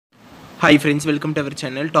Hi friends, welcome to our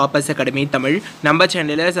channel Toppers Academy Tamil. நம்ம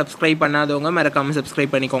சேனலை subscribe பண்ணாதவங்க மறக்காம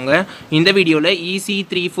subscribe பண்ணிக்கோங்க. இந்த வீடியோல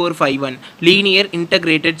EC3451 Linear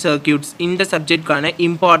Integrated Circuits இந்த சப்ஜெக்ட்கான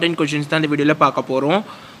important questions தான் இந்த வீடியோல பார்க்க போறோம்.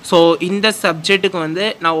 ஸோ இந்த சப்ஜெக்ட்டுக்கு வந்து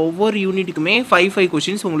நான் ஒவ்வொரு யூனிட்டுக்குமே 5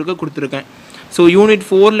 கொஷின்ஸ் உங்களுக்கு கொடுத்துருக்கேன். ஸோ யூனிட்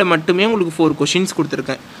 4ல் மட்டுமே உங்களுக்கு 4 கொஷின்ஸ்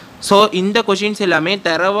கொடுத்துருக்கேன். ஸோ இந்த கொஷின்ஸ் எல்லாமே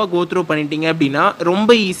தரவாக கோத்ரூ பண்ணிட்டீங்க அப்படின்னா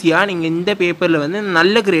ரொம்ப ஈஸியாக நீங்கள் இந்த பேப்பரில் வந்து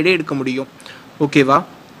நல்ல கிரேடே எடுக்க முடியும். ஓகேவா?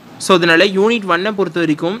 ஸோ அதனால் யூனிட் 1 பொறுத்த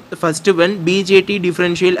வரைக்கும் first one BJT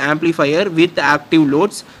differential amplifier with active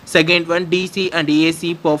loads, second one DC and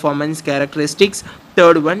AC performance characteristics,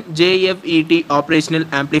 third one JFET operational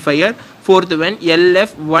amplifier, fourth one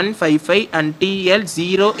LF155 and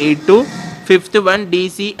TL082, fifth one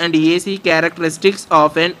DC and AC characteristics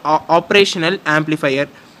of an operational amplifier.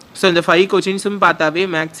 So இந்த 5 கொஷின்ஸும் பார்த்தாவே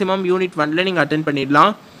maximum unit 1ல் நீங்கள் attend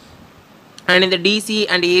பண்ணிடலாம். and in the DC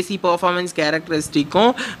and AC performance characteristic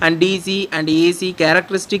and DC and AC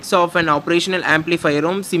characteristics of an operational amplifier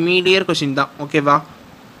similar question தான். ஓகேவா?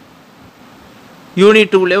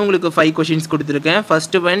 Unit 2ல உங்களுக்கு 5 questions கொடுத்துருக்கேன்.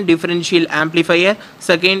 First one differential amplifier,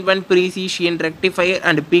 second one ப்ரீசிஷியன் rectifier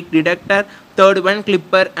and peak detector, third one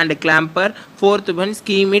clipper and clamber, fourth one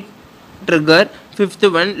ஸ்கீமிக் trigger, fifth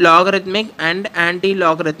one logarithmic and anti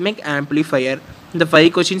logarithmic amplifier. இந்த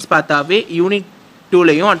 5 questions பார்த்தாவே unit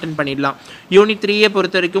 2லையும் attend பண்ணிடலாம். Unit 3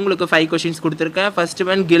 பொறுத்த வரைக்கும் உங்களுக்கு 5 questions கொடுத்துருக்கேன். First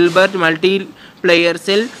one Gilbert multi player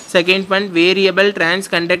sell, second one variable trans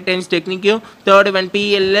conductance டெக்னிக்யூ, third one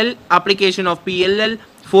PLL application of PLL,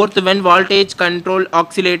 fourth one voltage control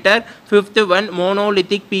oscillator, fifth one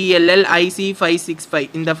monolithic PLL IC565.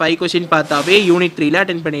 இந்த 5 question பார்த்தாவே unit 3ல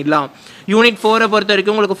attend பண்ணிடலாம். Unit 4 பொறுத்த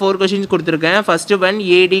வரைக்கும் உங்களுக்கு 4 questions கொடுத்துருக்கேன். First one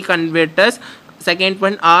AD converters, second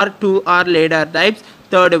one R2R ladder types,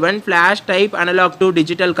 third one flash type analog to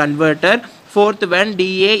digital converter, fourth one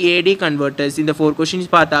DA/AD converters. இந்த 4 questions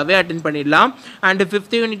பார்த்தாவே attend பண்ணிடலாம். அண்ட்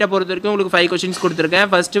 5th யூனிட்டை பொறுத்த வரைக்கும் உங்களுக்கு 5 கொஷின்ஸ் கொடுத்துருக்கேன்.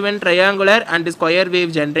 First one triangular and square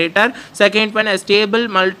wave generator, second one stable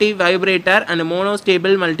multi vibrator and mono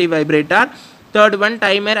stable multi vibrator, third one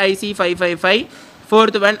timer IC555,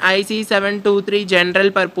 fourth one IC723 general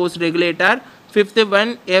purpose regulator, fifth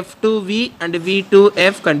one F2V and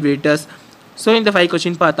V2F converters. So இந்த 5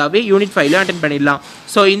 question பார்த்தாவே unit 5ல attend பண்ணிடலாம்.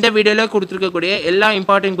 So இந்த வீடியோவில் கொடுத்துருக்கக்கூடிய எல்லா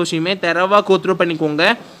important கொஷினுமே தரவாக go through பண்ணிக்கோங்க.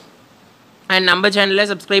 And நம்ம சேனலில்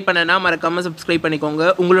சப்ஸ்கிரைப் பண்ணனா மறக்காமல் சப்ஸ்கிரைப்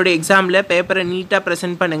பண்ணிக்கோங்க. உங்களுடைய எக்ஸாமில் பேப்பரை நீட்டாக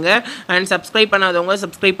ப்ரெசென்ட் பண்ணுங்கள். அண்ட் சப்ஸ்கிரைப் பண்ணாதவங்க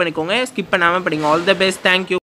சப்ஸ்கிரைப் பண்ணிக்கோங்க. ஸ்கிப் பண்ணாமல் படிங்க. All the best. தேங்க்யூ.